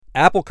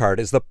Apple Card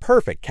is the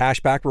perfect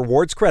cashback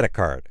rewards credit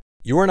card.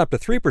 You earn up to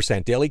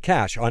 3% daily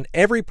cash on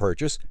every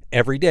purchase,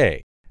 every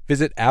day.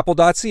 Visit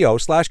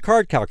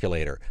apple.co/card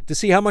calculator to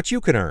see how much you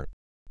can earn.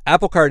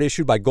 Apple Card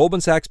issued by Goldman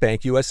Sachs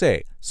Bank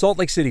USA, Salt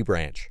Lake City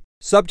branch.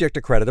 Subject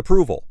to credit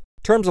approval.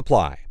 Terms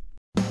apply.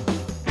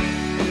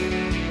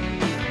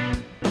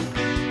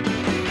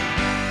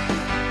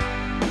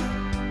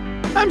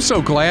 I'm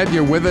so glad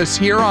you're with us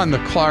here on the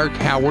Clark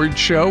Howard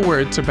Show, where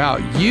it's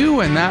about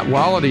you and that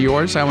wallet of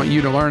yours. I want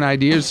you to learn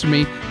ideas from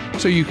me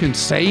so you can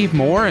save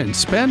more and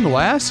spend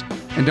less,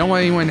 and don't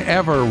let anyone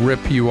ever rip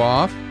you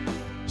off.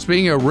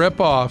 Speaking of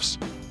rip-offs,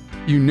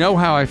 you know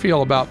how I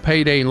feel about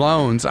payday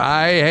loans.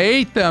 I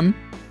hate them.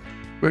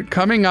 But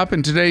coming up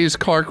in today's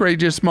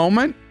Clark-rageous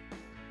moment,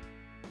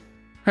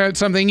 I had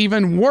something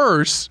even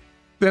worse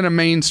than a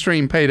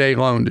mainstream payday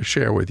loan to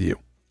share with you.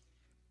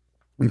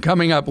 And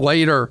coming up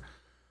later,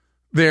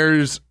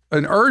 there's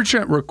an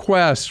urgent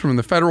request from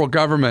the federal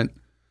government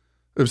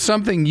of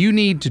something you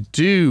need to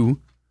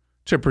do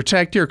to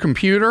protect your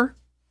computer.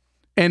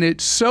 And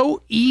it's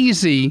so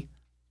easy,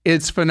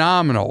 it's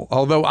phenomenal.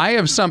 Although I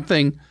have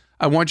something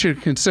I want you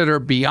to consider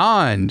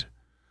beyond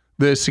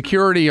the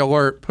security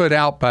alert put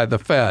out by the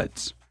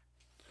feds.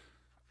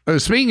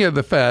 Speaking of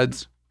the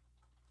feds,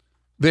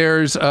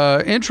 there's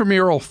an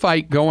intramural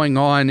fight going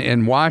on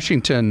in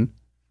Washington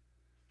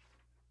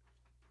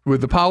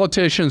with the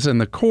politicians and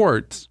the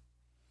courts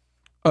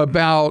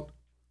about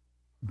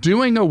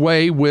doing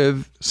away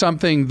with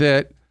something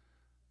that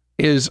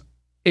is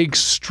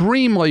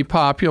extremely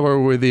popular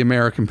with the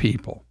American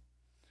people.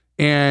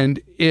 And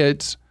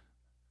it's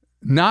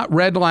not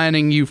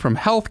redlining you from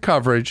health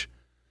coverage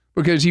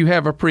because you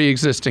have a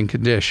pre-existing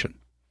condition.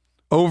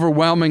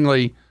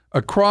 Overwhelmingly,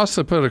 across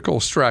the political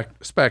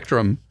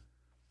spectrum,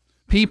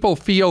 people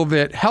feel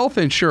that health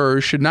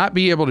insurers should not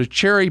be able to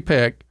cherry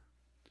pick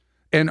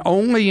and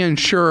only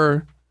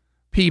insure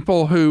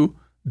people who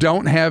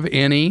don't have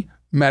any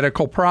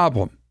medical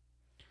problem.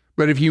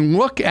 But if you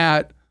look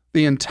at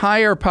the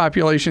entire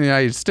population of the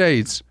United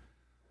States,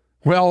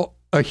 well,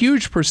 a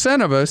huge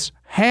percent of us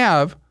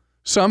have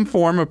some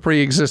form of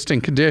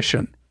pre-existing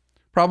condition.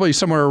 Probably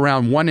somewhere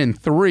around 1 in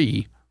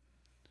 3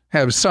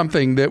 have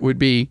something that would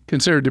be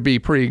considered to be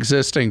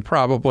pre-existing,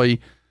 probably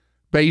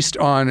based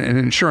on an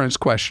insurance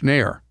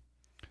questionnaire.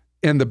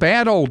 In the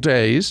bad old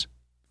days,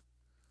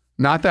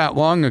 not that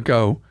long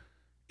ago,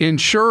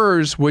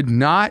 insurers would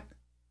not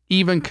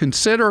even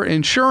consider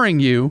insuring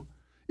you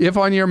if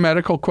on your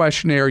medical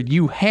questionnaire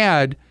you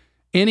had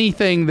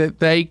anything that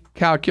they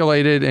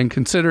calculated and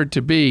considered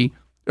to be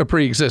a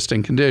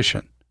pre-existing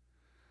condition.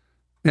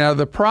 Now,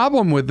 the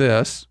problem with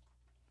this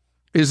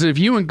is that if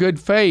you in good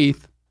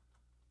faith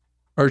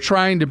are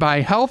trying to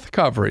buy health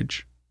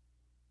coverage,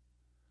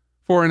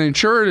 for an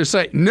insurer to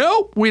say,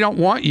 nope, we don't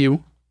want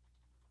you,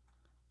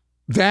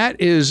 that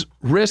is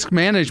risk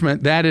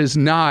management. That is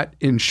not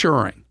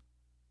insuring,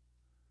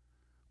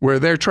 where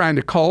they're trying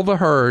to cull the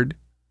herd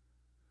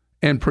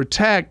and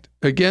protect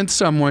against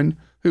someone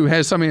who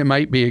has something that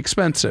might be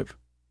expensive.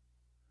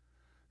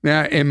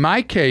 Now, in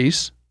my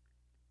case,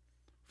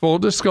 full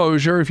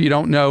disclosure, if you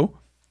don't know,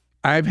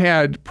 I've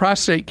had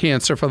prostate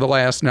cancer for the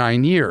last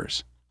 9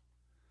 years.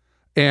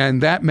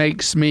 And that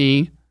makes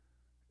me,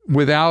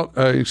 without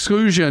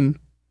exclusion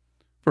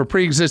for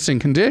pre-existing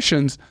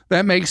conditions,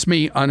 that makes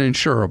me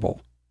uninsurable.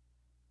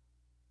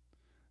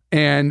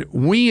 And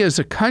we as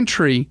a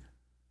country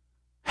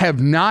have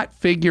not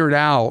figured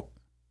out,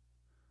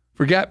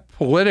 forget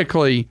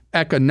politically,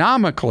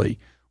 economically,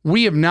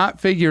 we have not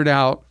figured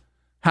out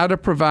how to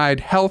provide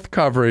health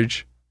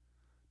coverage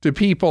to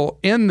people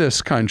in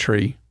this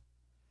country.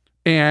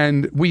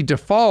 And we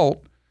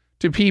default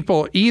to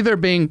people either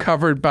being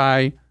covered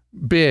by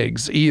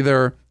bigs,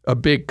 either a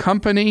big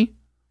company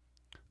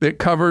that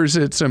covers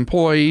its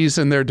employees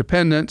and their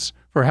dependents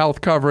for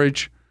health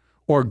coverage,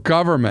 or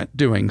government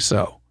doing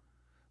so.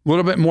 A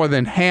little bit more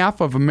than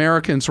half of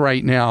Americans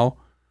right now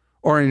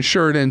are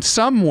insured in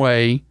some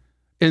way,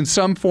 in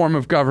some form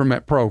of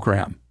government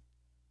program,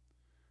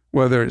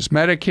 whether it's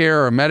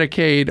Medicare or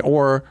Medicaid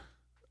or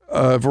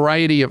a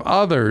variety of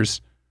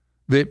others,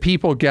 that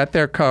people get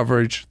their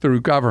coverage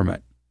through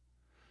government.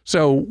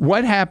 So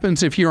what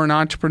happens if you're an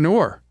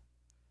entrepreneur?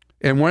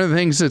 And one of the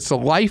things that's the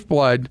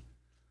lifeblood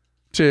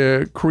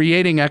to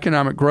creating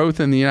economic growth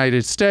in the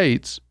United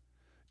States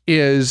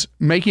is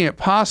making it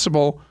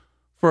possible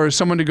for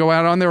someone to go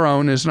out on their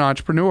own as an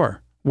entrepreneur.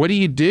 What do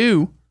you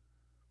do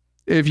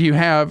if you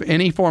have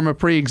any form of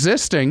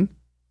pre-existing?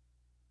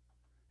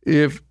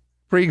 If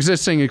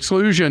pre-existing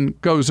exclusion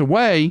goes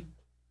away,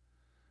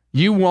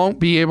 you won't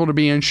be able to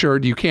be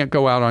insured. You can't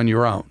go out on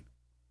your own.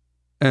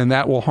 And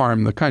that will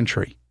harm the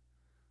country.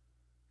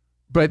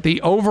 But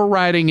the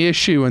overriding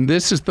issue, and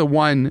this is the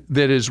one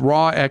that is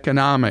raw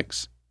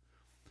economics,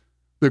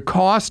 the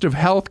cost of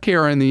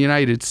healthcare in the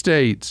United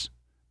States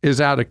is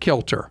out of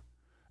kilter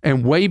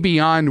and way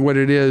beyond what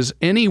it is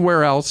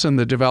anywhere else in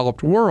the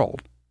developed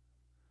world.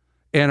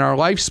 And our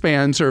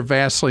lifespans are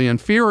vastly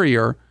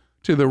inferior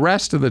to the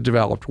rest of the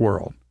developed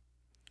world.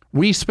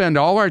 We spend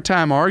all our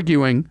time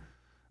arguing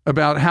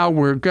about how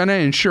we're going to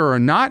insure or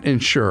not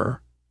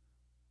insure,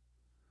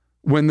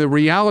 when the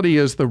reality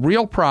is the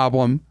real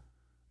problem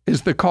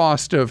is the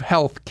cost of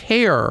health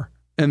care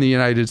in the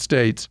United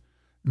States,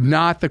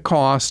 not the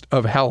cost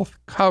of health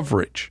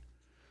coverage.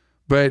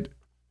 But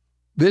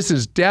this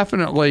is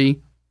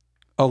definitely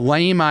a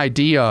lame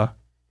idea,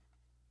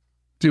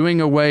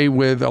 doing away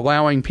with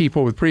allowing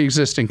people with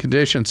pre-existing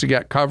conditions to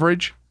get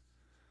coverage.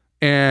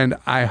 And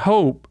I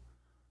hope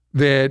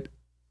that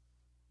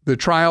the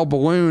trial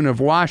balloon of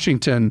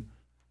Washington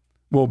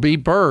will be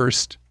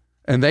burst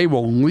and they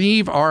will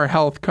leave our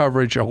health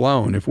coverage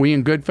alone. If we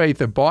in good faith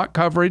have bought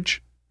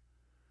coverage,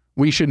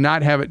 we should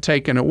not have it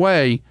taken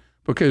away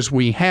because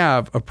we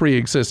have a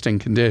pre-existing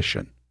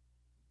condition.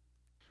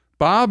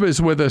 Bob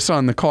is with us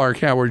on the Clark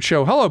Howard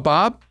Show. Hello,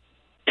 Bob.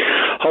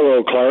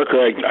 Hello, Clark.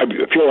 I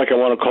feel like I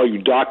want to call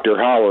you Dr.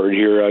 Howard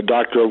here,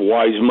 Doctor of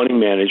Wise Money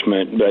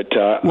Management.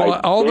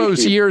 But all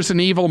those years in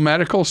evil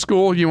medical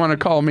school, you want to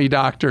call me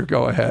doctor?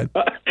 Go ahead.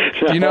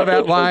 Do you know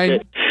that line?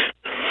 Okay.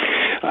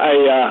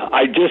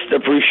 I just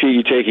appreciate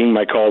you taking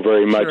my call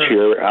very much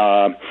here.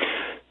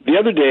 The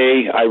other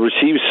day, I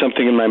received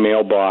something in my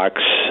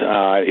mailbox.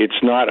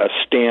 It's not a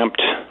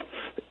stamped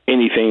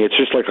anything. It's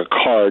just like a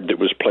card that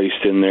was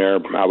placed in there,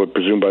 I would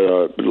presume by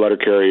a letter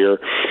carrier.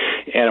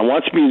 And it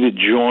wants me to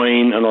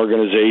join an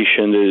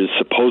organization that is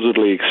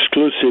supposedly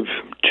exclusive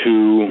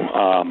to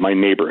my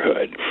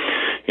neighborhood.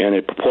 And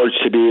it purports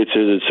to be, it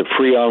says it's a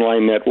free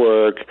online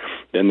network,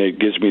 and it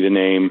gives me the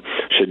name.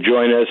 Should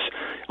join us.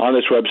 On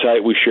this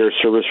website, we share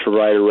service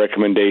provider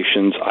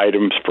recommendations,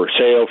 items for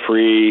sale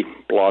free,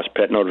 lost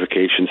pet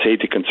notifications,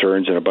 safety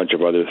concerns, and a bunch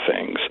of other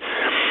things.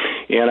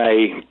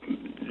 And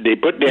they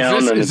put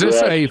down is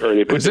this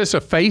a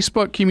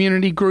Facebook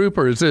community group,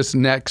 or is this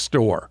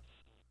Nextdoor?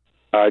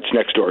 It's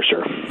Nextdoor,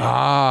 sir.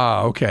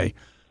 Ah, okay.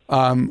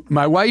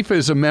 My wife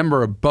is a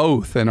member of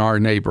both in our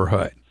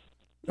neighborhood.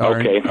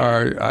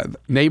 Our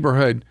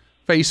neighborhood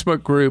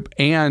Facebook group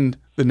and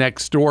the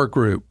Nextdoor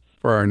group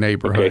for our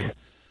neighborhood. Okay.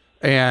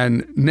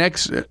 And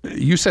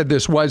you said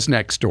this was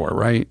Nextdoor,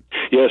 right?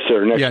 Yes,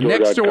 sir.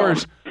 Nextdoor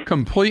is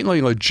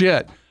completely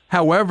legit.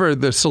 However,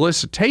 the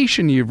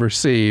solicitation you've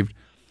received,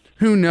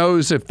 who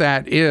knows if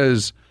that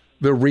is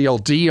the real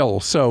deal?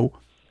 So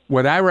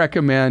what I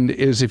recommend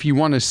is, if you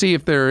want to see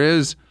if there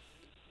is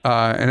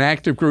an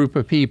active group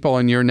of people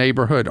in your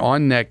neighborhood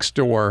on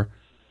Nextdoor,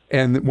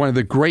 and one of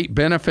the great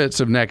benefits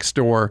of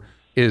Nextdoor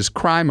is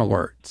crime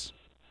alerts.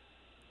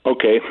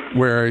 Okay.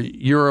 Where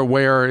you're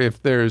aware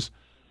if there's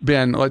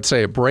been, let's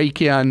say, a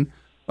break-in.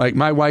 Like,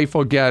 my wife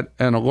will get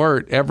an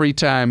alert every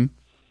time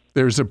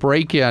there's a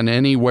break-in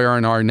anywhere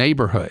in our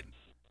neighborhood.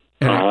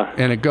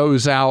 And it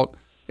goes out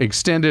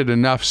extended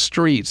enough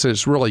streets that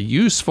it's really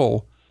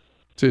useful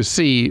to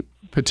see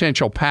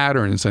potential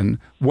patterns and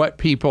what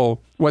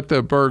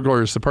the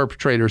burglars, the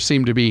perpetrators,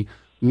 seem to be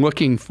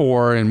looking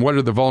for, and what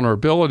are the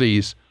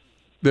vulnerabilities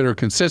that are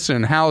consistent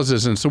in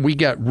houses. And so we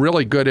get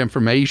really good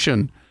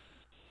information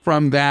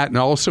from that. And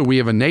also we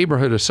have a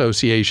neighborhood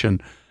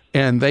association,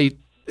 and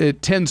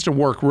it tends to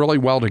work really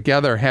well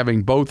together,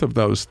 having both of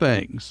those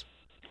things.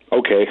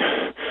 Okay.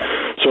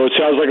 So it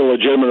sounds like a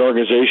legitimate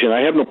organization.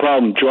 I have no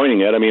problem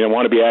joining it. I mean, I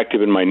want to be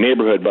active in my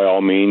neighborhood by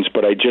all means,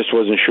 but I just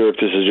wasn't sure if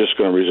this is just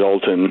going to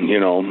result in,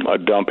 a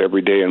dump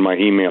every day in my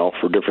email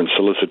for different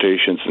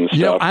solicitations and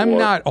stuff. I'm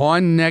not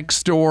on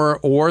Nextdoor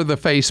or the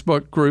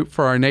Facebook group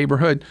for our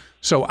neighborhood,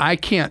 so I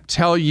can't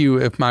tell you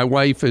if my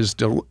wife is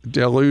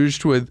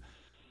deluged with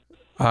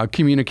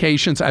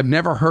communications. I've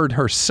never heard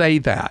her say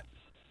that.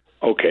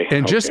 Okay.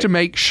 And just to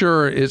make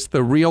sure it's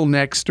the real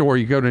Nextdoor,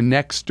 you go to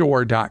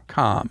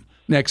nextdoor.com.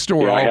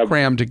 Nextdoor, all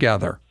crammed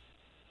together.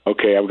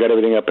 Okay, I've got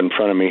everything up in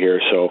front of me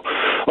here. So,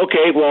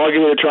 okay, well, I'll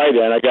give it a try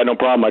then. I got no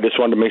problem. I just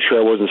wanted to make sure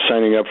I wasn't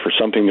signing up for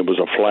something that was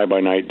a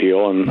fly-by-night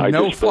deal. And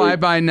no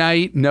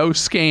fly-by-night, no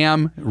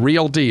scam,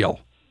 real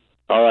deal.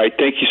 All right,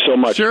 thank you so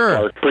much. Sure.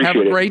 Clark. Appreciate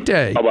Have a great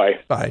day. Bye-bye.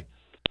 Bye.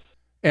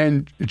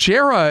 And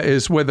Jera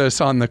is with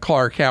us on the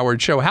Clark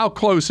Howard Show. How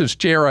close is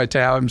Jera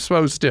to how I'm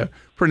supposed to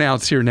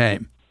pronounce your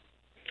name?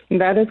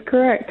 That is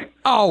correct.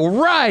 All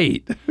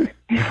right.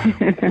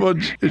 Well,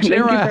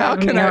 Jera,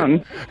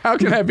 how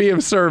can I be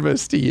of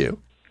service to you?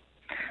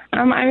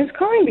 I was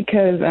calling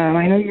because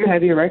I know you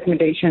have your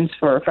recommendations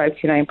for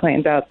 529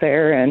 plans out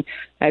there, and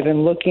I've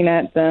been looking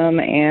at them,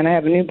 and I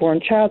have a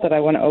newborn child that I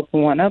want to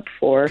open one up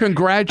for.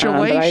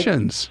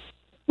 Congratulations.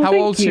 How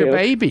old's your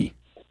baby?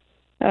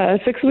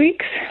 6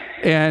 weeks.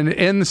 And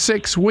in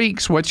 6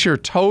 weeks, what's your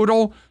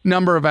total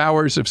number of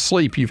hours of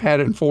sleep you've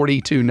had in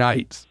 42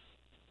 nights?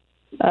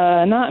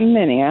 Not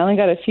many. I only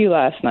got a few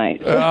last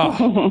night.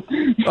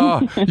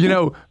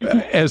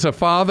 As a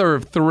father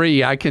of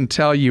three, I can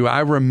tell you, I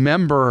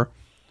remember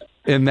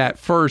in that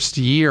first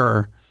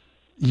year,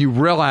 you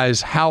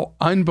realize how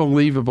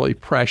unbelievably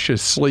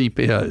precious sleep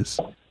is.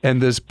 And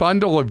this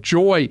bundle of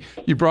joy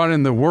you brought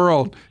in the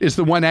world is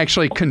the one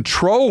actually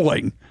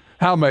controlling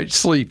how much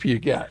sleep you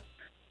get.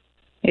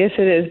 Yes,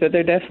 it is, but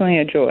they're definitely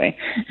a joy.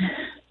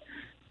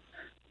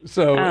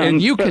 So,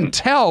 and you can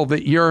tell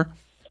that your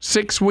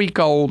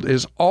 6-week-old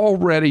is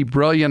already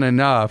brilliant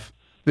enough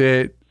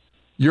that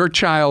your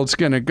child's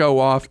going to go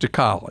off to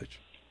college.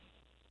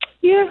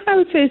 Yeah, I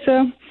would say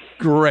so.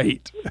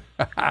 Great.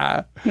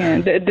 Yeah,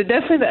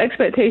 definitely the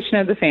expectation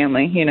of the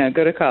family,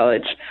 go to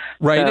college.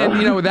 Right.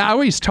 So. And, I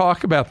always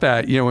talk about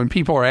that, when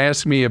people are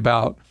asking me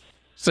about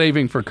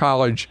saving for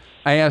college,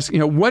 I ask,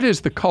 what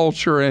is the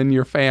culture in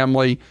your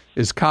family?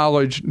 Is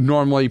college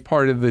normally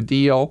part of the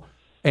deal?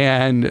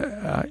 And,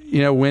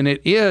 when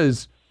it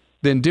is,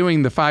 then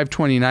doing the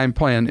 529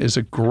 plan is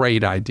a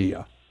great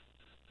idea.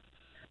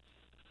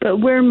 But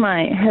where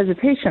my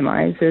hesitation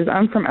lies is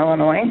I'm from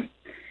Illinois,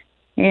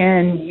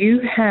 and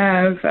you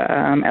have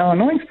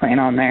Illinois' plan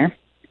on there.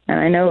 And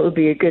I know it would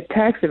be a good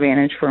tax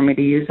advantage for me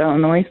to use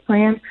Illinois'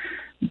 plan,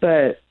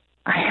 but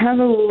I have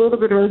a little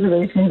bit of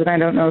reservations, and I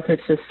don't know if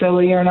it's just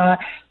silly or not,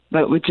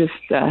 but with just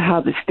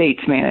how the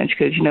states manage,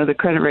 because, the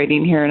credit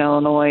rating here in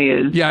Illinois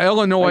is... Yeah,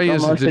 Illinois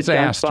is a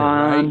disaster,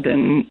 bond,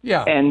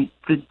 right? And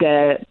the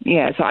debt.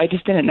 Yeah, so I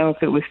just didn't know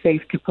if it was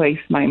safe to place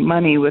my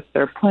money with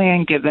their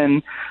plan,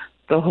 given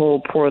the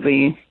whole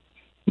poorly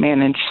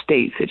managed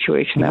state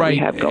situation that we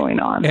have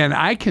going on. And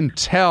I can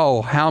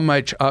tell how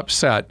much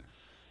upset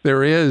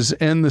there is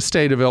in the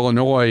state of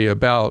Illinois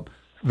about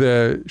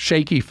the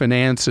shaky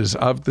finances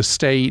of the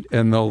state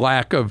and the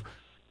lack of,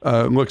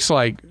 looks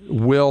like,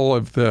 will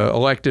of the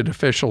elected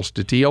officials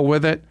to deal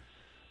with it.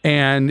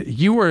 And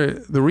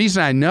the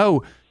reason I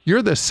know,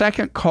 you're the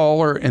second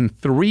caller in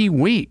 3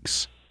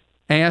 weeks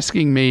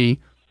asking me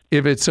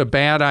if it's a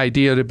bad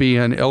idea to be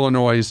in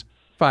Illinois'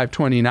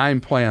 529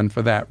 plan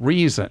for that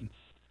reason.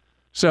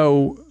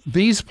 So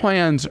these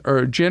plans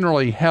are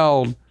generally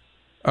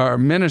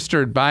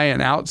administered by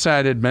an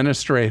outside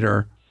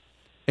administrator,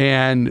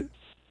 and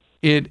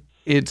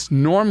it's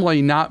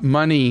normally not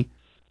money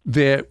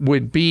that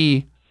would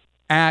be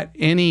at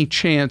any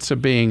chance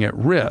of being at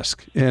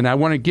risk. And I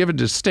want to give a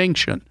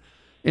distinction.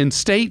 In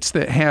states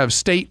that have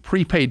state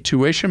prepaid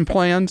tuition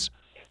plans,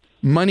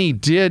 money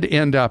did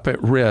end up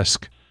at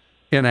risk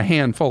in a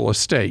handful of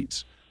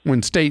states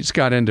when states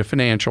got into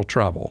financial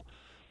trouble.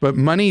 But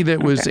money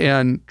that was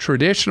in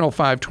traditional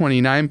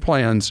 529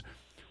 plans,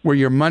 where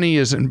your money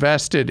is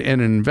invested in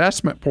an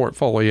investment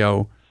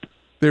portfolio,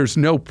 there's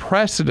no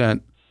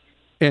precedent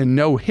and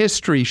no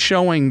history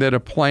showing that a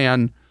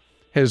plan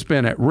has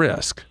been at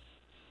risk.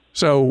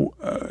 So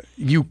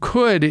you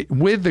could,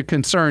 with the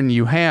concern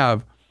you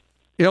have,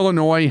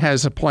 Illinois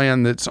has a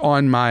plan that's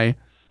on my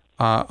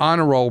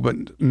honor roll,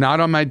 but not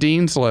on my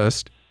dean's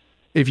list.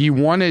 If you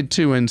wanted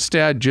to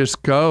instead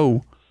just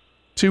go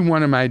to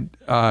one of my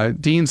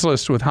dean's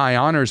list with high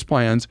honors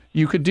plans,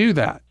 you could do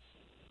that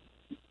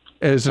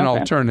as an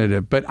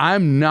alternative. But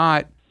I'm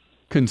not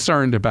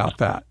concerned about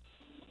that.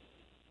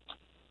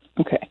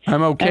 Okay.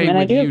 I'm okay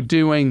with you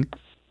doing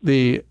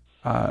the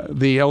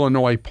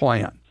Illinois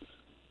plan.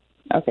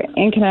 Okay.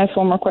 And can I ask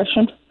one more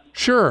question?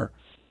 Sure.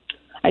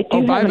 I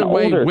do by have the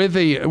way, older... with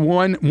the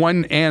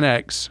one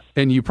annex,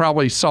 and you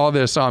probably saw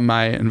this on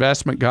my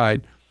investment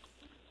guide,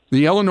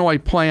 the Illinois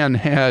plan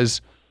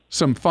has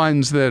some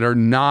funds that are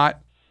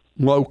not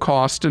low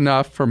cost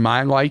enough for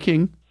my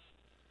liking.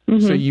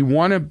 Mm-hmm. So you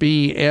want to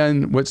be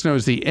in what's known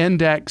as the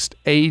indexed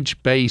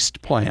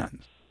age-based plan.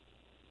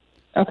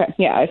 Okay.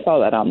 Yeah, I saw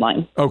that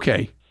online.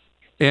 Okay.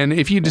 And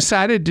if you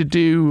decided to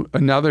do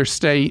another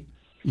state,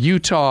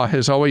 Utah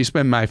has always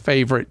been my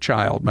favorite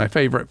child, my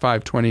favorite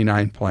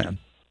 529 plan.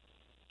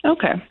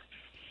 Okay.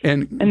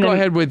 And go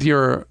ahead with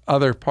your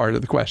other part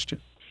of the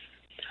question.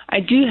 I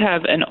do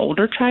have an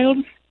older child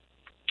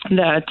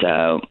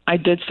that I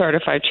did start a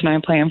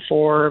 529 plan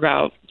for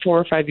about 4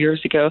 or 5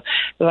 years ago,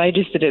 but I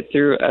just did it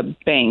through a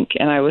bank,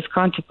 and I was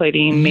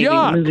contemplating maybe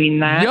moving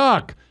that.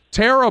 Yuck.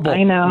 Terrible.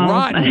 I know.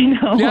 Rotten. I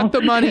know. Get the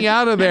money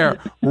out of there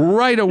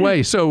right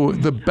away. So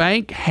the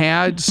bank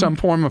had some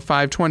form of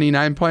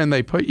 529 plan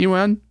they put you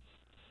in?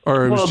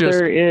 Or it was just...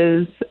 there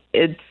is,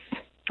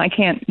 I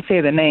can't say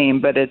the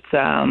name, but it's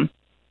kind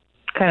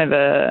of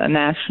a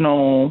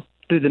national,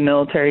 through the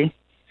military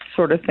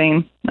sort of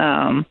thing.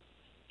 So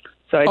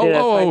I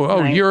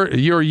did you're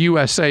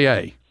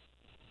USAA.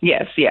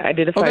 Yes, yeah, I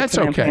did a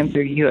 529 plan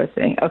through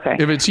USA. Okay.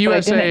 If it's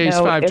USAA's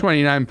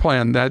 529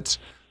 plan, that's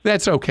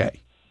okay.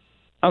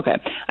 Okay.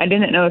 I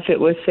didn't know if it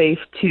was safe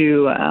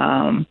to,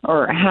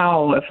 or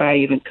how, if I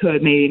even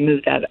could, maybe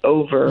move that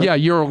over. Yeah,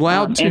 you're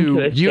allowed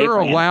to. You're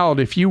allowed,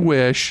 if you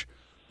wish.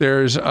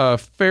 There's a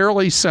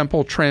fairly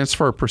simple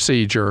transfer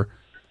procedure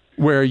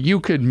where you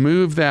could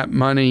move that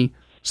money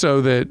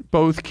so that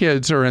both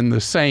kids are in the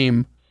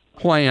same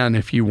plan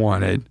if you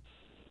wanted.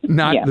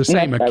 Not the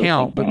same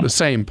account, but the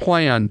same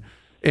plan.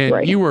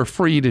 And you are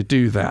free to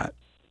do that.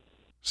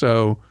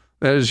 So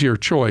that is your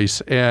choice.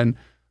 And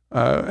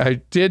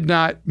I did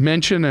not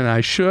mention, and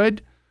I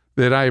should,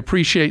 that I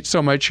appreciate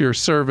so much your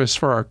service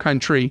for our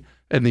country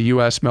and the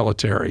U.S.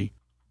 military.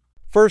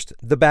 First,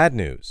 the bad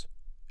news.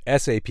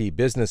 SAP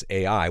Business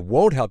AI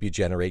won't help you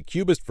generate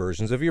cubist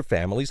versions of your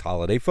family's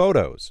holiday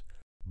photos.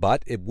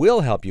 But it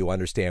will help you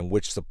understand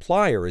which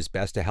supplier is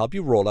best to help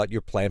you roll out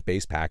your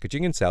plant-based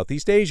packaging in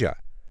Southeast Asia.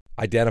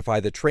 Identify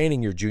the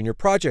training your junior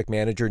project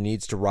manager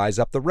needs to rise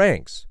up the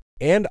ranks.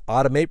 And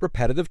automate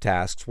repetitive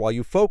tasks while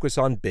you focus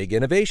on big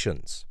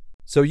innovations.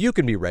 so you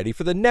can be ready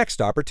for the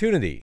next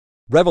opportunity.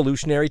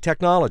 Revolutionary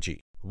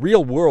technology,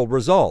 real-world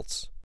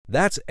results.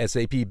 That's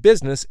SAP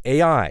Business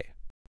AI.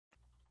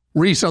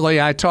 Recently,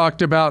 I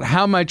talked about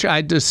how much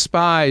I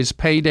despise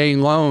payday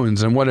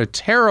loans and what a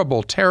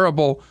terrible,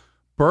 terrible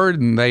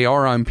burden they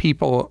are on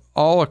people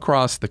all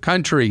across the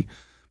country,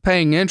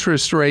 paying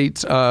interest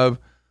rates of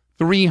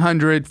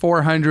 300,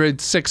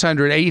 400,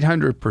 600,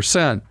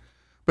 800%.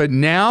 But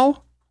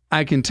now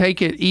I can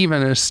take it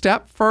even a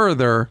step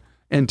further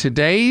in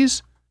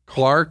today's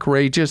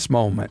Clark-rageous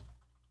moment.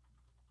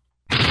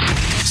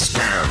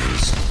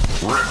 Scams,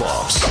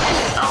 rip-offs,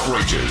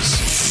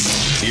 outrages.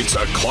 It's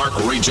a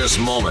Clark-rageous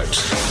moment.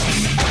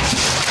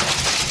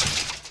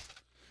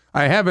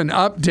 I have an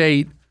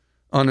update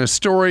on a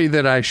story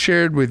that I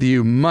shared with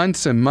you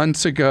months and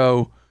months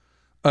ago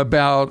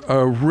about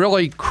a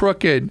really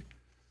crooked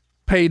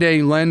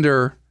payday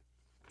lender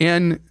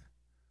in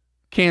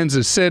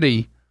Kansas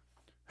City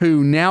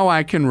who now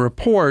I can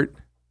report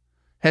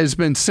has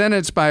been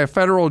sentenced by a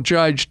federal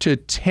judge to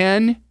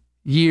 10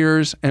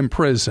 years in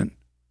prison.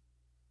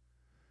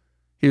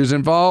 He was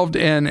involved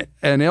in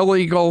an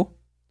illegal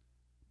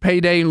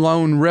payday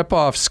loan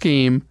ripoff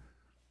scheme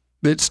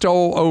that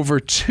stole over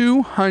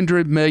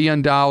 $200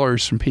 million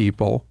from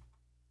people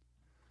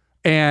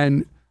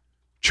and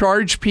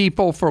charged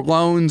people for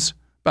loans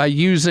by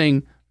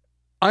using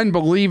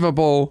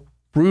unbelievable,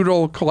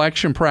 brutal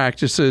collection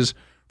practices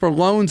for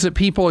loans that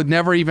people had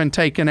never even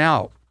taken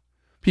out.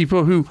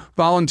 People who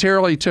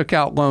voluntarily took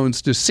out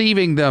loans,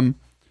 deceiving them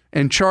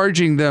and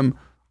charging them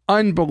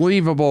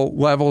unbelievable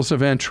levels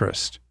of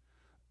interest.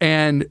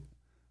 And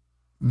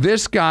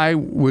this guy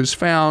was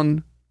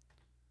found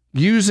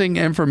using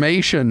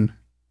information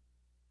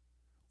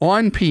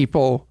on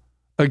people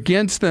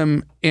against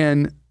them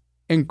in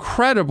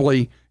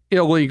incredibly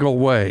illegal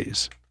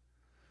ways.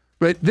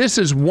 But this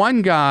is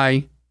one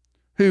guy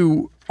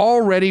who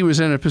already was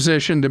in a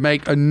position to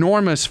make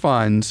enormous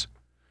funds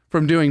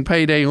from doing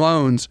payday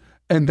loans,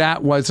 and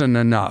that wasn't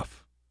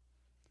enough.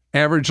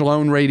 Average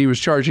loan rate, he was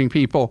charging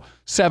people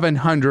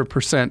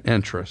 700%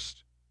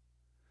 interest.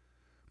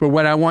 But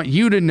what I want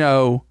you to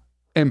know,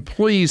 and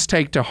please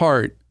take to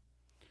heart,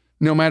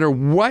 no matter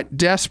what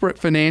desperate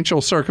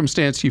financial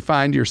circumstance you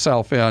find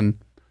yourself in,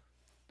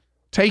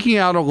 taking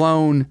out a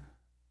loan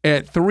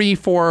at 300%,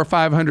 400%, or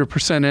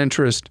 500%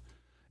 interest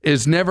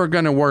is never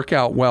going to work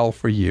out well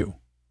for you.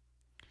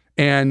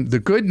 And the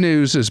good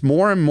news is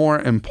more and more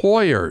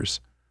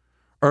employers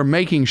are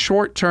making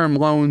short-term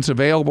loans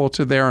available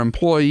to their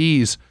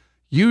employees,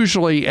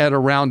 usually at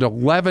around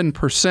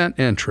 11%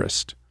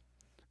 interest.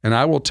 And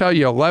I will tell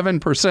you,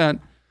 11%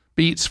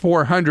 beats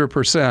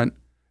 400%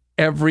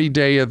 every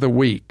day of the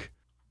week.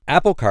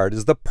 Apple Card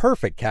is the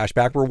perfect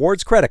cashback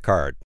rewards credit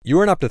card.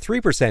 You earn up to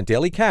 3%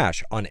 daily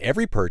cash on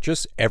every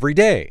purchase every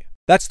day.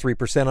 That's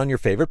 3% on your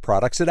favorite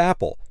products at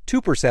Apple,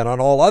 2% on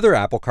all other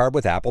Apple Card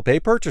with Apple Pay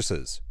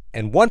purchases,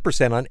 and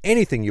 1% on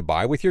anything you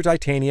buy with your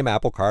titanium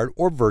Apple Card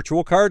or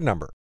virtual card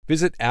number.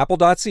 Visit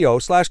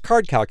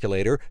apple.co/card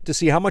calculator to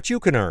see how much you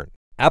can earn.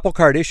 Apple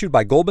Card issued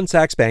by Goldman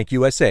Sachs Bank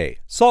USA,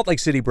 Salt Lake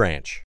City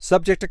branch,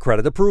 subject to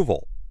credit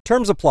approval.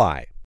 Terms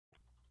apply.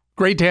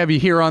 Great to have you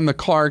here on the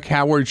Clark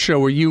Howard Show,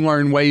 where you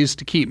learn ways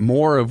to keep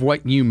more of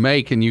what you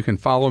make, and you can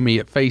follow me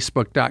at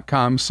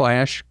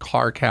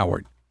facebook.com/Clark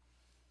Howard.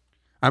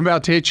 I'm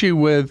about to hit you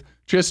with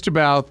just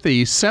about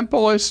the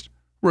simplest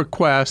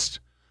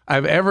request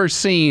I've ever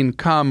seen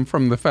come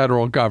from the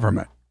federal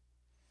government.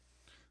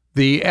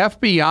 The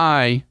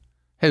FBI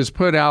has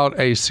put out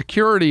a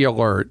security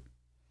alert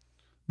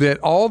that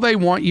all they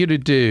want you to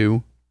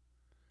do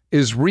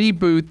is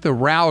reboot the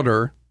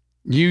router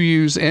you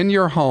use in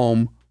your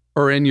home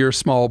or in your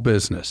small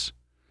business.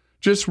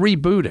 Just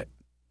reboot it.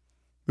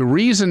 The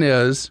reason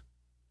is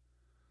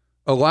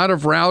a lot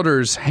of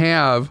routers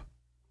have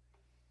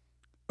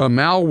a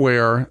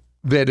malware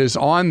that is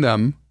on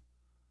them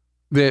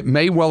that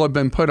may well have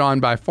been put on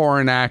by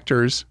foreign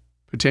actors,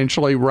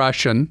 potentially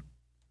Russian.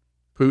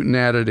 Putin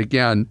at it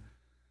again.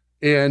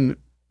 And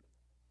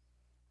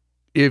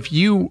if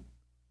you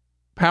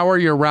power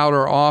your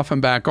router off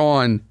and back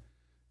on,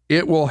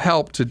 it will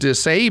help to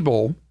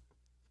disable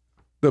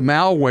the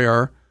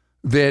malware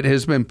that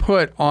has been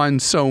put on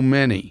so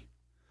many.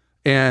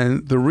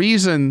 And the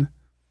reason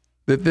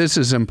that this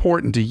is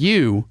important to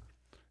you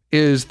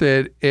is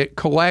that it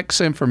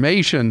collects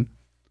information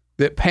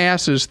that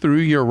passes through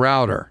your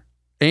router.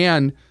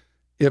 And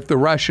if the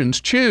Russians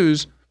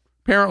choose,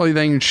 apparently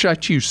they can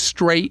shut you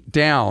straight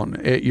down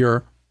at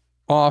your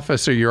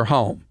office or your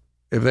home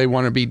if they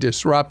want to be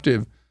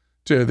disruptive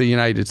to the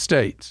United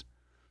States.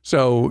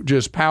 So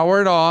just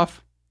power it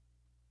off,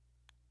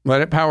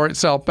 let it power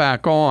itself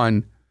back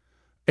on.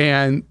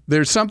 And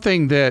there's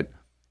something that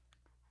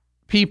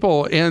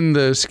people in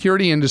the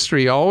security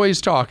industry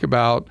always talk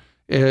about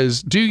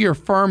is do your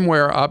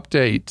firmware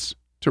updates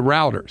to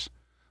routers.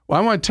 Well,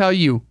 I want to tell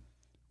you,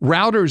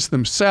 routers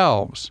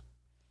themselves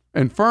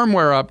and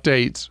firmware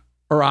updates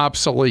are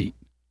obsolete.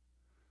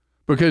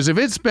 Because if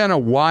it's been a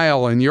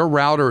while and your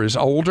router is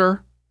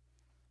older,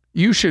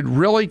 you should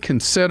really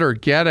consider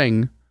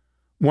getting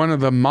one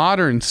of the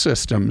modern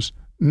systems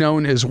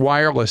known as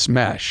wireless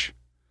mesh.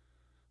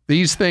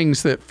 These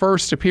things that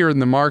first appeared in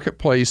the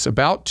marketplace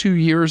about 2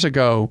 years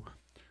ago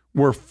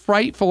were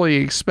frightfully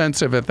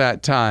expensive at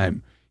that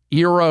time.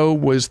 Eero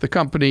was the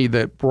company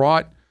that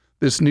brought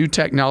this new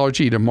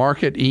technology to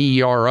market,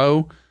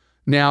 EERO.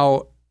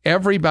 Now,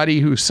 everybody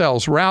who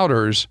sells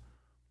routers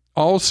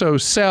also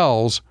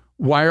sells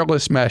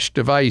wireless mesh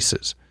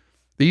devices.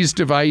 These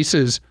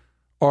devices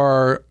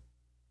are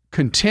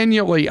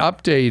continually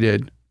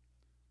updated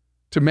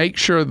to make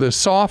sure the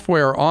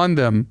software on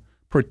them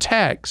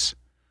protects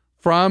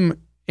from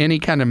any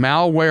kind of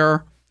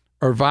malware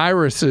or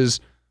viruses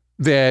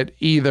that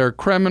either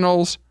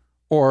criminals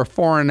or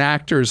foreign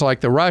actors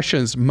like the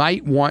Russians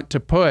might want to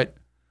put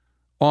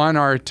on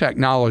our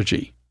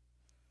technology.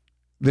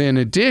 In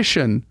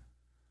addition,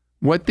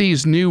 what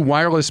these new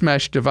wireless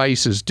mesh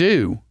devices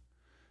do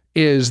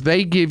is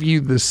they give you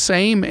the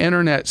same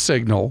internet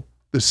signal,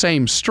 the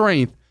same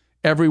strength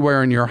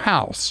everywhere in your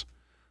house.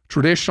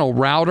 Traditional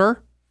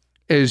router,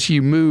 as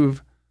you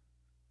move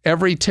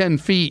every 10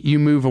 feet, you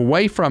move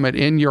away from it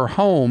in your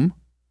home,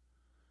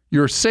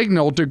 your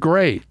signal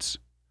degrades.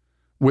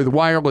 With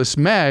wireless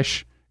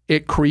mesh,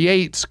 it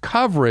creates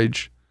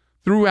coverage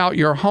throughout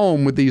your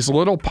home with these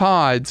little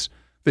pods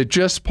that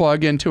just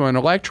plug into an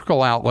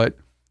electrical outlet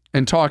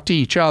and talk to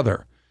each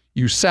other.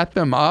 You set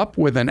them up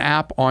with an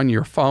app on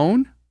your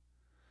phone,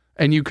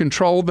 and you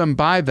control them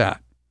by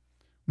that.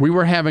 We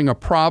were having a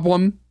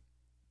problem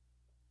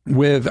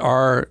with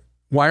our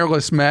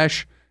wireless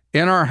mesh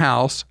in our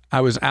house.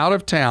 I was out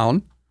of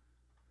town.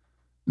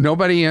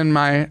 Nobody in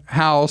my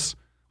house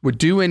would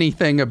do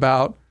anything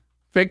about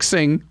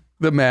fixing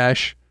the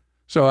mesh.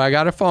 So I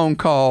got a phone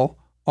call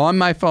on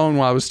my phone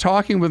while I was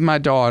talking with my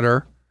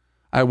daughter.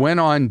 I went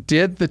on,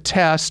 did the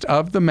test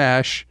of the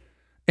mesh,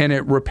 and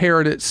it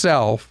repaired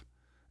itself.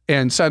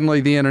 And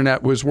suddenly the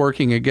internet was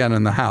working again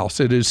in the house.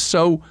 It is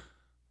so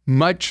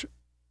much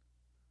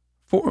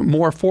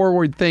more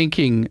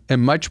forward-thinking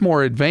and much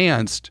more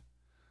advanced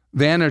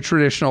than a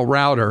traditional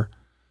router.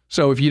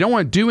 So if you don't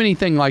want to do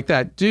anything like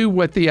that, do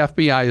what the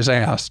FBI has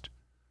asked.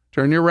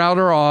 Turn your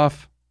router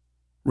off,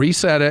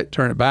 reset it,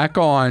 turn it back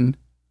on.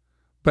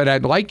 But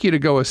I'd like you to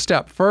go a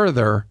step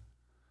further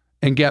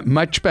and get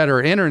much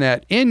better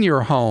internet in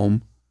your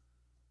home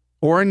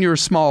or in your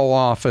small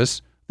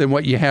office than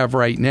what you have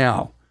right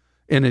now.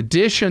 In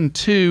addition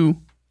to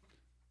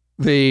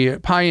the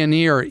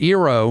pioneer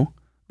Eero,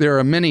 there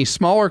are many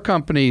smaller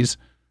companies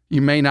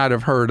you may not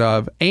have heard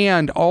of,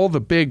 and all the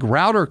big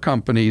router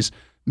companies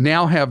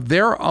now have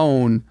their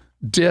own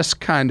disk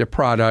kind of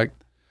product.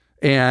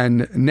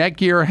 And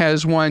Netgear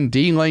has one,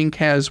 D-Link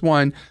has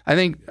one. I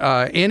think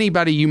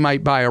anybody you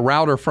might buy a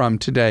router from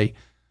today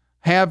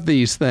have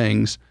these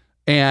things.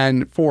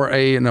 And for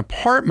an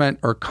apartment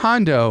or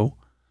condo,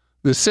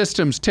 the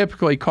systems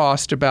typically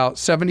cost about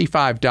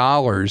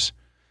 $75.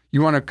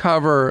 You want to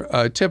cover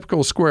a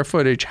typical square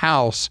footage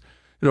house,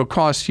 it'll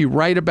cost you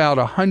right about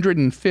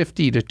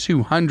 $150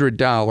 to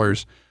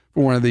 $200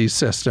 for one of these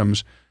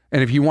systems.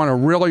 And if you want a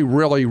really,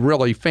 really,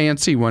 really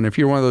fancy one, if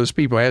you're one of those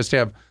people who has to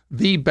have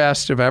the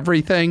best of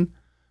everything,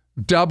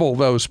 double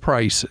those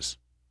prices.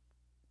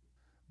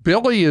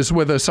 Billy is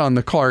with us on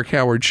the Clark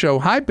Howard Show.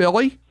 Hi,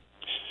 Billy.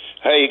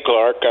 Hey,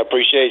 Clark. I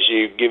appreciate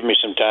you giving me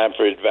some time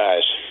for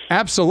advice.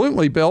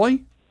 Absolutely,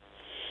 Billy.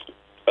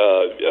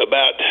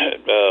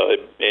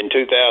 In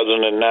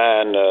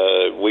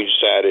 2009, we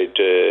decided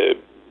to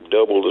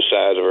double the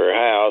size of our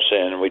house,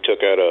 and we took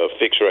out a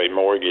fixed-rate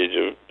mortgage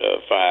of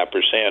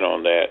 5%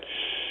 on that.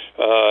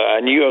 I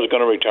knew I was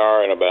going to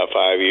retire in about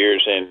 5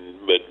 years,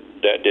 but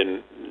that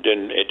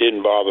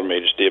didn't bother me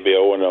to still be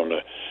owing on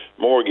the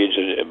mortgage.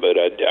 But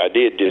I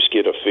did just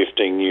get a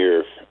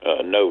 15-year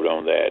note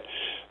on that.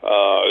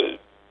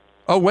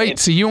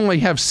 So you only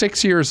have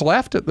 6 years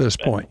left at this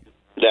point.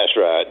 That's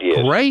right.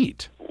 Yes.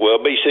 Great. Well,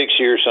 it'll be 6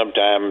 years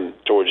sometime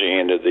towards the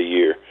end of the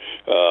year.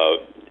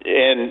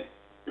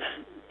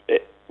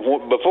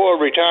 Before I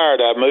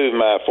retired, I moved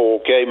my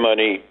 401k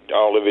money,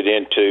 all of it,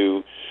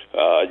 into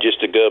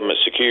just the government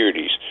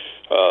securities.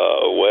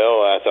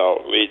 Well, I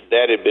thought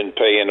that had been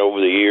paying over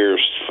the years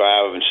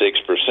 5% and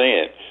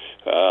 6%.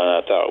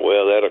 I thought,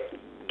 well,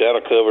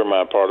 that'll cover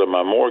my part of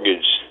my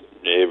mortgage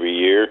every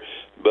year.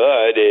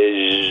 But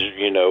as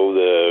you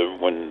know,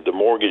 when the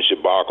mortgage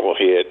debacle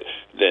hit,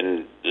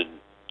 then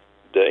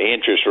the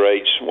interest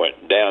rates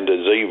went down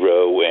to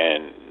zero,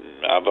 and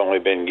I've only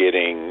been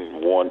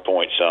getting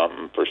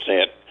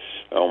 1%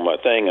 on my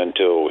thing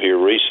until here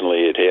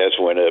recently it has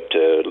went up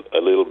to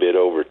a little bit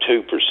over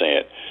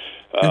 2%.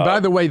 And by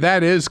the way,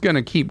 that is going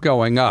to keep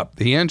going up.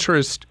 The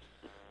interest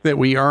that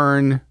we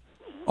earn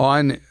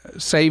on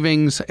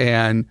savings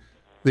and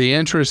the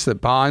interest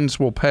that bonds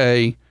will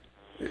pay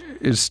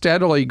is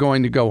steadily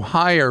going to go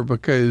higher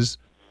because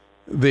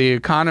the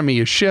economy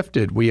has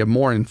shifted. We have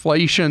more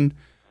inflation,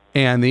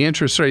 and the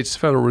interest rates the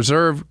Federal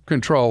Reserve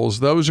controls,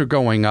 those are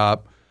going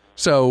up.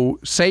 So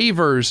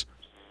savers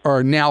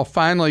are now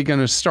finally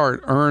going to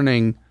start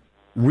earning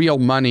real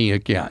money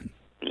again.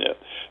 Yeah.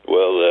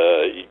 Well,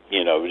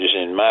 just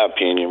in my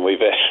opinion, we've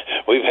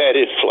we've had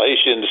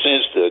inflation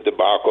since the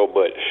debacle,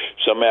 but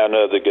somehow or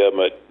another the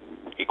government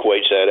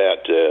equates that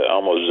out to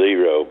almost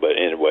zero. But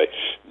anyway,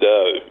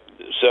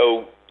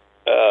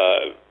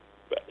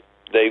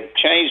 they've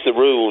changed the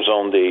rules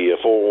on the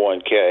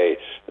 401k.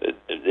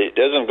 It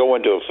doesn't go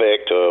into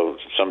effect till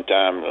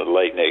sometime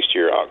late next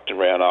year,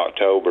 around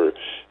October.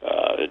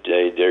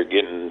 They're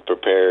getting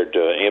prepared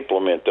to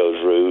implement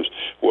those rules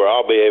where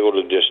I'll be able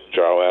to just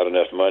draw out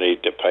enough money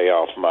to pay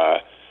off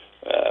my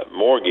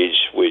mortgage,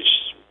 which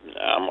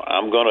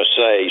I'm going to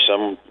say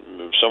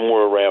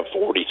somewhere around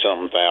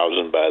 40-something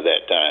thousand by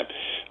that time.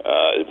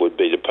 It would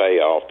be the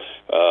payoff.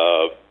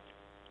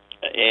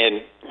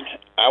 And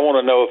I want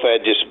to know if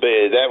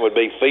that would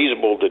be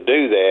feasible to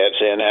do that,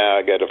 seeing how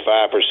I got a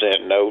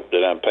 5% note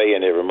that I'm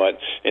paying every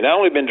month. And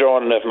I've only been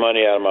drawing enough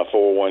money out of my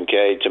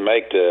 401k to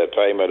make the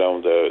payment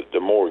on the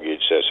mortgage.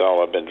 That's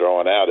all I've been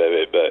drawing out of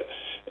it.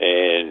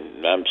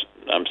 And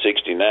I'm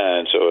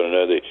 69, so in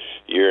another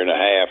year and a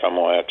half, I'm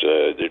going to have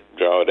to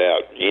draw it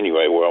out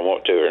anyway, whether I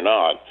want to or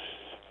not.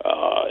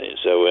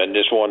 So I'm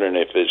just wondering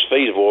if it's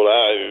feasible.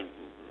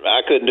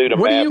 I couldn't do the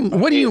math.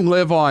 What do you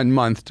live on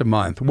month to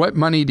month? What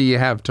money do you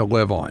have to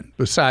live on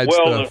besides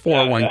the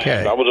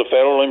 401k? I was a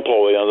federal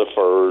employee on the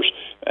FERS,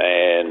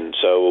 and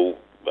so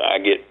I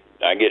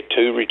get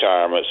two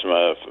retirements.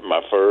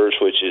 My FERS,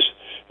 which is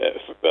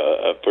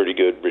a pretty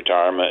good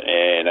retirement,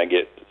 and I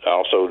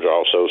also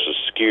draw Social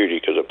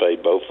Security because I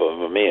paid both of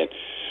them in.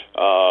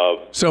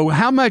 So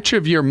how much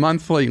of your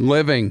monthly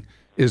living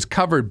is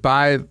covered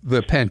by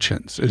the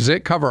pensions? Does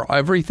it cover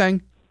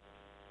everything?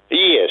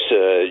 Yes,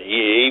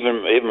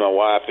 even my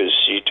wife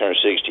she turned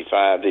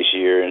 65 this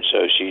year, and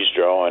so she's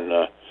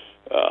drawing.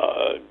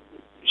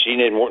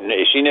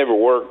 She never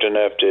worked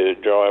enough to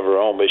draw of her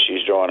own, but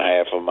she's drawing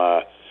half of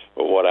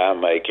what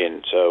I'm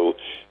making. So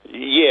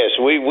yes,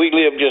 we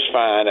live just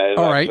fine.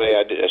 All right.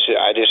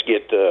 I just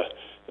get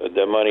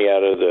the money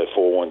out of the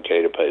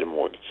 401k to pay the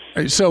mortgage.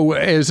 So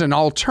as an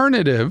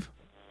alternative,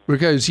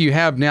 because you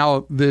have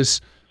now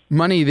this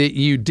money that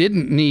you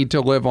didn't need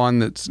to live on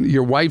that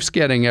your wife's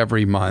getting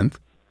every month,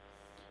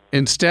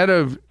 instead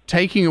of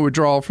taking a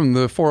withdrawal from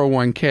the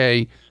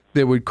 401k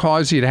that would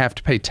cause you to have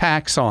to pay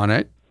tax on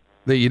it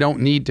that you don't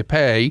need to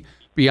pay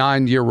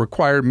beyond your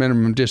required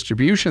minimum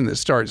distribution that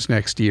starts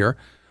next year,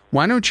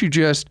 why don't you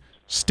just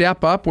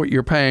step up what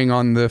you're paying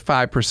on the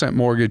 5%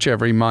 mortgage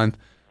every month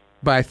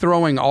by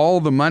throwing all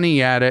the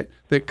money at it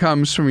that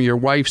comes from your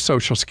wife's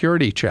Social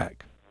Security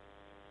check?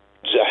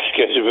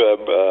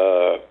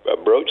 I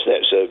broached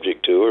that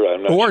subject to her.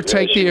 I'm not or sure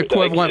take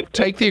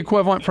the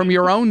equivalent from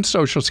your own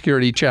Social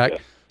Security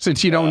check,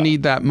 since you don't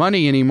need that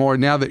money anymore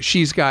now that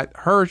she's got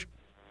hers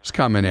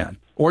coming in.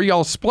 Or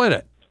y'all split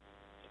it.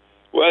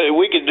 Well,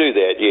 we could do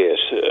that, yes.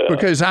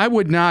 Because I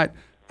would not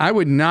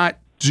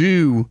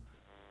do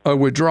a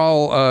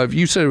withdrawal of,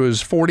 you said it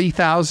was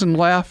 $40,000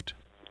 left?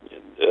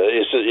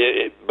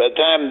 By the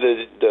time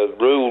the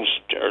rules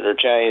are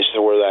changed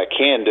to where I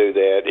can do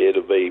that,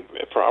 it'll be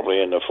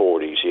probably in the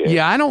 40s, yeah.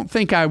 Yeah, I don't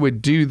think I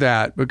would do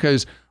that,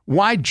 because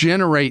why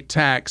generate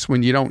tax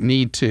when you don't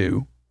need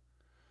to?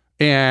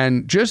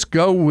 And just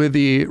go with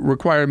the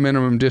required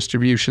minimum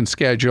distribution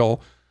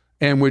schedule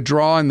and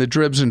withdraw in the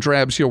dribs and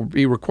drabs you'll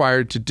be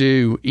required to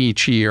do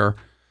each year,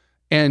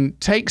 and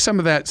take some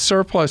of that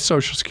surplus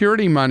Social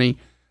Security money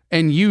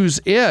and use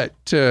it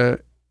to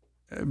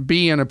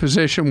be in a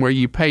position where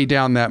you pay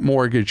down that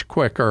mortgage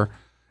quicker,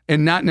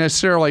 and not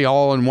necessarily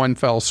all in one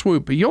fell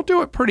swoop, but you'll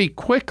do it pretty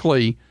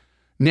quickly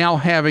now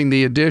having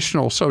the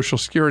additional Social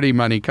Security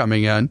money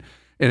coming in.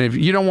 And if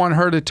you don't want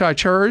her to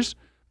touch hers,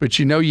 but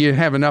you know you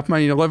have enough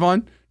money to live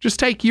on, just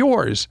take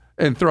yours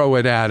and throw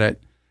it at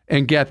it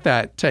and get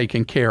that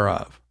taken care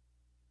of.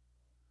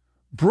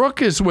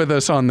 Brooke is with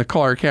us on the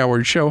Clark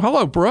Howard Show.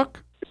 Hello,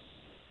 Brooke.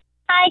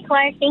 Hi,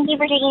 Clark. Thank you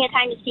for taking the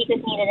time to speak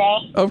with me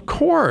today. Of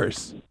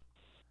course.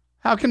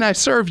 How can I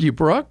serve you,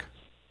 Brooke?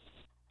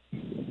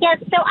 Yes,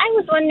 so I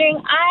was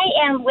wondering,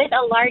 I am with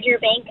a larger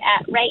bank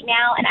right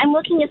now, and I'm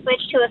looking to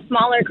switch to a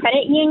smaller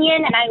credit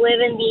union, and I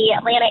live in the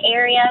Atlanta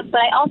area,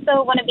 but I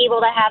also want to be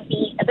able to have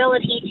the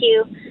ability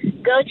to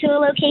go to a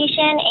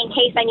location in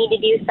case I need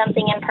to do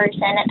something in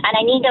person, and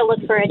I need to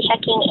look for a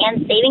checking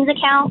and savings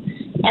account,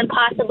 and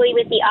possibly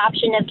with the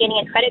option of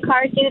getting a credit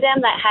card through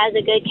them that has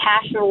a good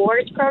cash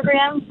rewards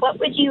program.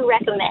 What would you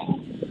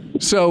recommend?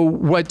 So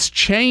what's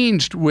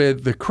changed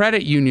with the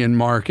credit union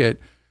market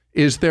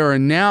is there are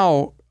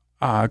now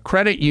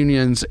credit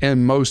unions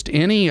in most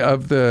any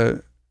of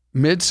the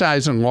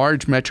mid-size and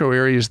large metro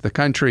areas of the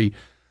country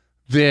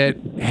that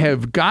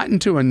have gotten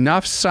to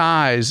enough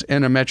size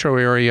in a metro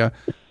area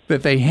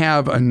that they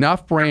have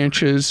enough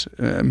branches,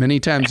 many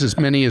times as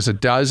many as a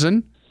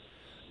dozen,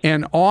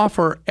 and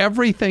offer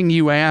everything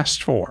you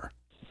asked for,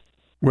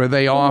 where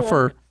they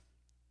offer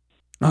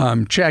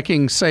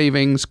checking,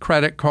 savings,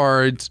 credit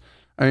cards,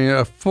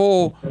 a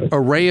full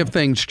array of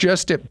things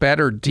just at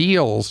better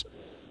deals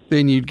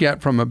than you'd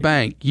get from a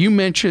bank. You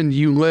mentioned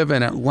you live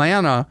in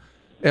Atlanta.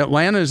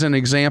 Atlanta is an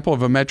example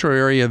of a metro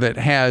area that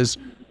has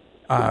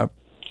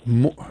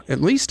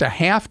at least a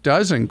half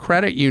dozen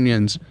credit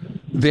unions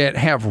that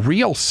have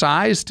real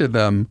size to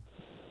them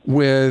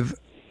with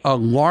a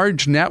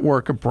large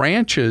network of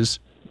branches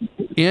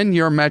in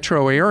your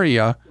metro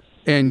area,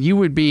 and you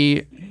would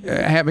be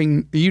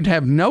you'd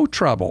have no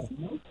trouble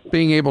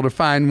being able to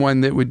find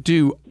one that would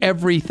do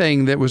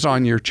everything that was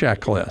on your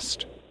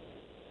checklist.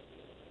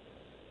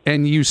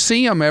 And you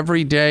see them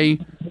every day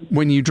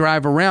when you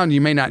drive around.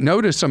 You may not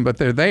notice them, but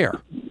they're there.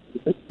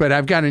 But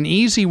I've got an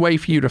easy way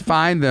for you to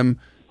find them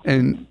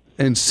and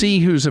see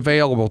who's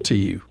available to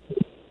you.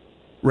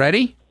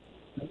 Ready?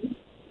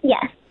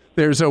 Yes.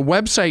 There's a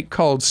website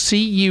called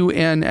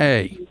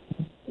CUNA.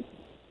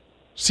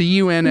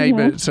 CUNA,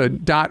 but it's a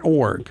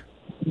 .org.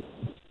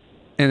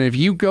 And if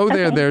you go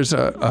there, there's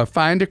a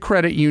Find a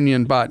Credit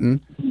Union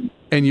button,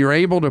 and you're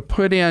able to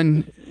put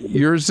in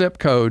your zip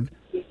code,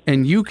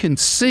 and you can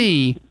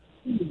see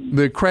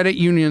the credit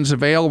unions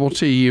available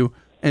to you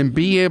and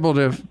be able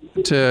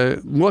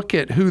to look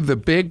at who the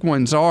big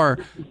ones are.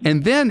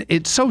 And then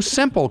it's so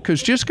simple,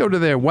 because just go to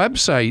their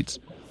websites,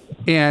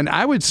 and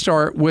I would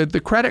start with the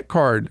credit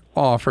card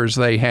offers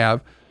they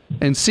have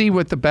and see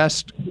what the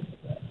best,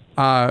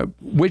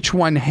 which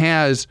one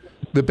has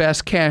the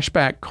best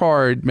cashback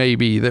card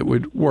maybe that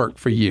would work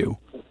for you.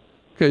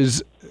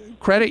 Because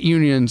credit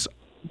unions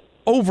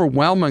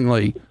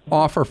overwhelmingly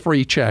offer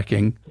free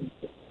checking.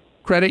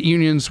 Credit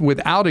unions,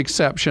 without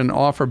exception,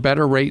 offer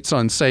better rates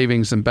on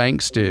savings than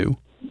banks do.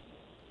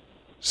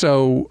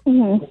 So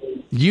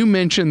you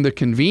mentioned the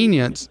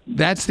convenience.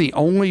 That's the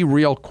only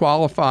real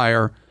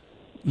qualifier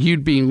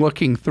you'd be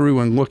looking through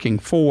and looking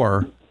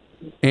for.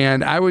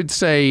 And I would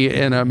say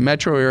in a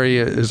metro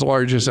area as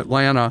large as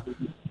Atlanta,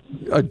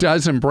 a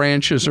dozen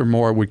branches or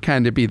more would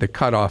kind of be the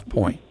cutoff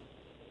point.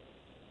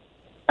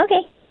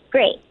 Okay,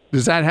 great.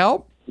 Does that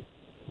help?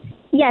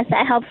 Yes,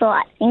 that helps a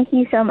lot. Thank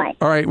you so much.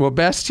 All right, well,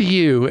 best to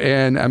you.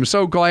 And I'm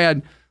so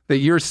glad that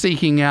you're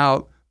seeking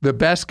out the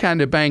best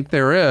kind of bank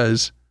there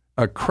is,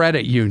 a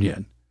credit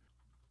union.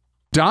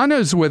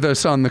 Donna's with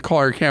us on the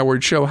Clark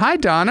Howard Show. Hi,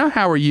 Donna.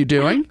 How are you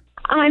doing?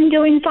 I'm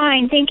doing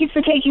fine. Thank you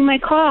for taking my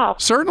call.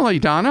 Certainly,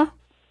 Donna.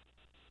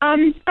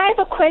 I have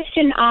a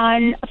question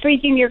on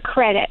freezing your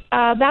credit.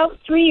 About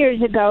 3 years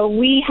ago,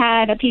 we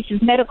had a piece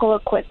of medical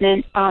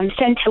equipment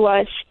sent to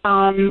us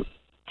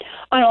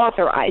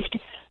unauthorized.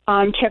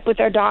 Check with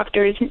our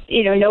doctors.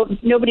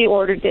 Nobody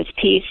ordered this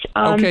piece.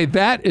 Okay,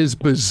 that is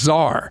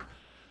bizarre.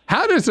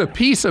 How does a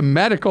piece of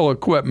medical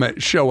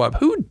equipment show up?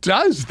 Who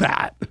does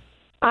that?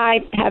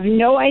 I have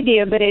no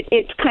idea, but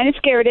it's kind of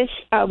scared us.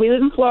 We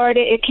live in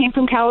Florida. It came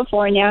from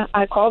California.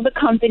 I called the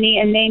company,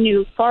 and they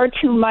knew far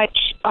too much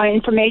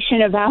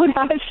information about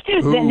us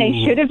than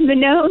they should have been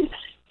known.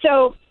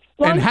 So,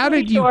 and how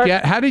did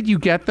you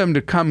get them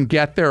to come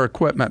get their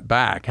equipment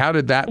back? How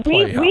did that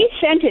play out? We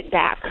sent it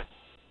back.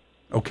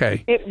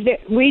 Okay.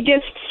 We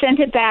just sent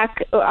it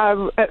back.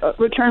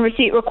 Return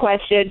receipt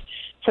requested.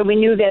 So we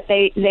knew that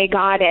they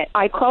got it.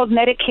 I called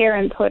Medicare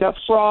and put a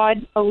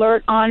fraud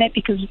alert on it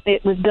because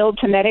it was billed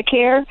to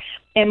Medicare,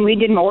 and we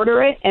didn't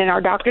order it, and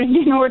our doctors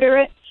didn't order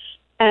it.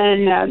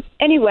 And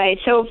anyway,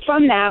 so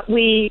from that,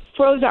 we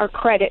froze our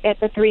credit at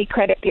the 3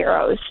 credit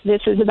bureaus.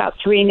 This is about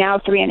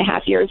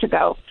 3.5 years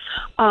ago.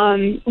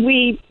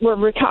 We were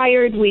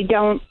retired. We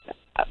don't,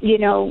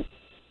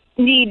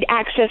 need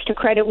access to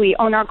credit. We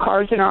own our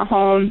cars in our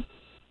home.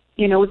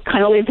 We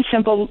kind of live a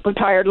simple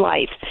retired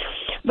life.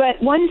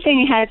 But one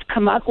thing has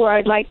come up where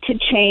I'd like to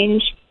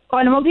change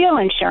automobile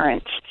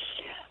insurance.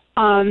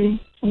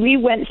 We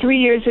went 3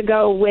 years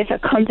ago with a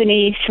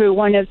company through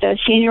one of the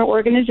senior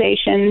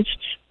organizations.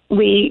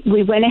 We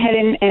went ahead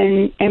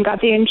and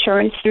got the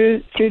insurance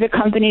through the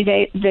company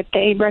that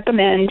they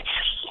recommend,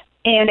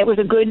 and it was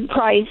a good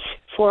price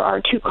for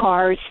our 2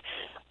 cars.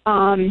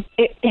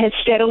 It has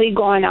steadily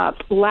gone up.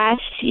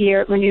 Last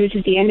year, it renews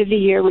at the end of the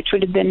year, which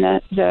would have been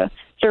the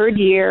third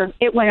year,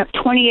 it went up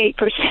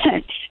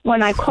 28%.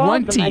 When I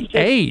called 28? them, I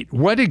said,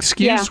 what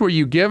excuse were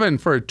you given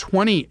for a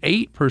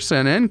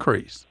 28%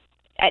 increase?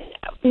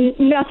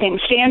 Nothing.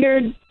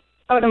 Standard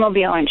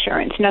automobile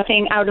insurance.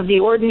 Nothing out of the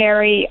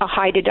ordinary, a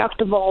high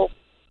deductible,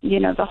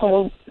 the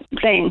whole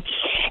thing.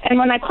 And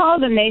when I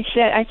called them,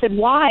 I said,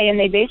 why? And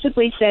they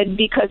basically said,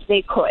 because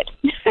they could.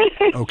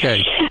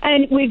 Okay.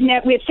 And we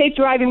have safe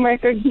driving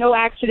records, no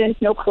accidents,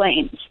 no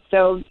claims.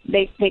 So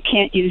they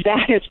can't use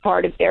that as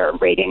part of their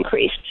rate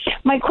increase.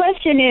 My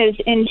question is,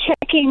 in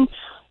checking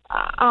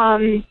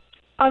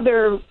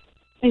other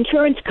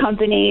insurance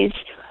companies,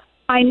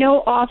 I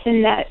know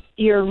often that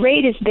your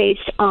rate is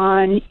based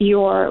on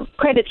your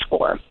credit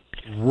score.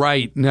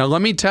 Right. Now,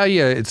 let me tell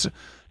you,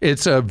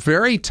 it's a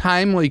very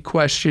timely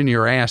question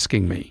you're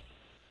asking me.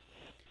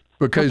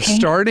 Because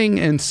starting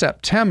in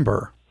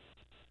September,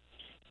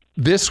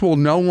 this will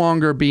no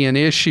longer be an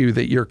issue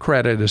that your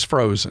credit is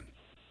frozen.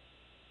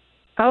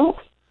 Oh,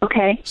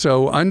 okay.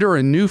 So under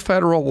a new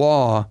federal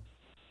law,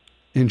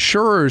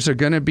 insurers are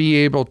going to be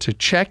able to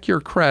check your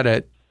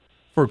credit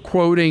for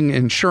quoting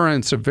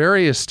insurance of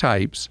various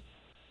types,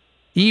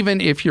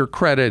 even if your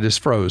credit is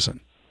frozen.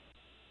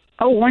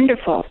 Oh,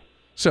 wonderful.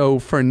 So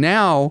for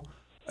now,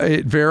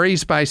 it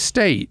varies by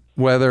state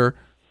whether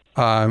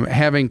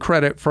having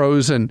credit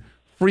frozen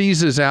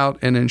freezes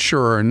out an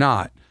insurer or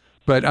not.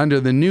 But under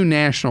the new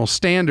national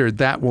standard,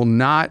 that will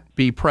not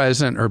be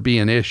present or be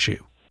an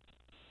issue.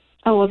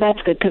 Oh, well,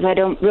 that's good because I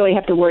don't really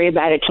have to worry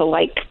about it till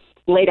like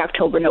late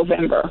October,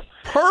 November.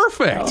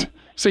 Perfect.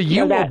 So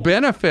you will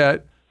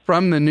benefit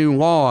from the new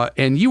law,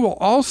 and you will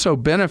also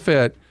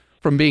benefit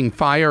from being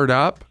fired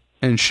up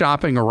and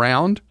shopping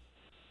around.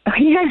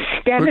 Yes,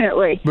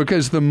 definitely.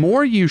 Because the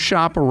more you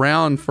shop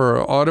around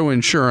for auto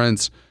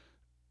insurance,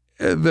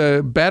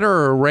 the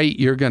better a rate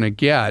you're going to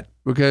get,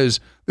 because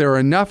there are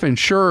enough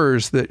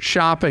insurers that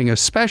shopping,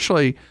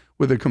 especially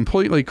with a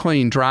completely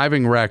clean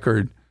driving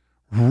record,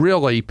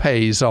 really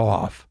pays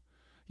off.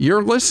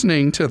 You're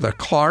listening to The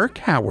Clark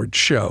Howard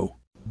Show.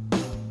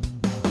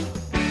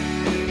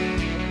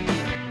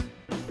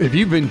 If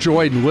you've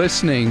enjoyed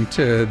listening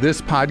to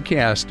this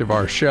podcast of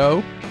our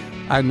show,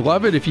 I'd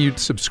love it if you'd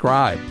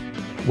subscribe.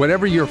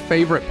 Whatever your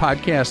favorite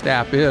podcast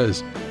app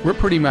is, we're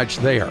pretty much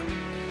there.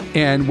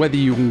 And whether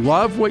you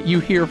love what you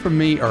hear from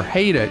me or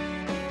hate it,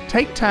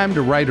 take time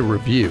to write a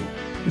review.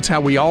 It's how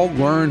we all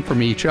learn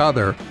from each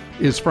other,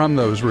 is from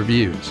those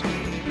reviews.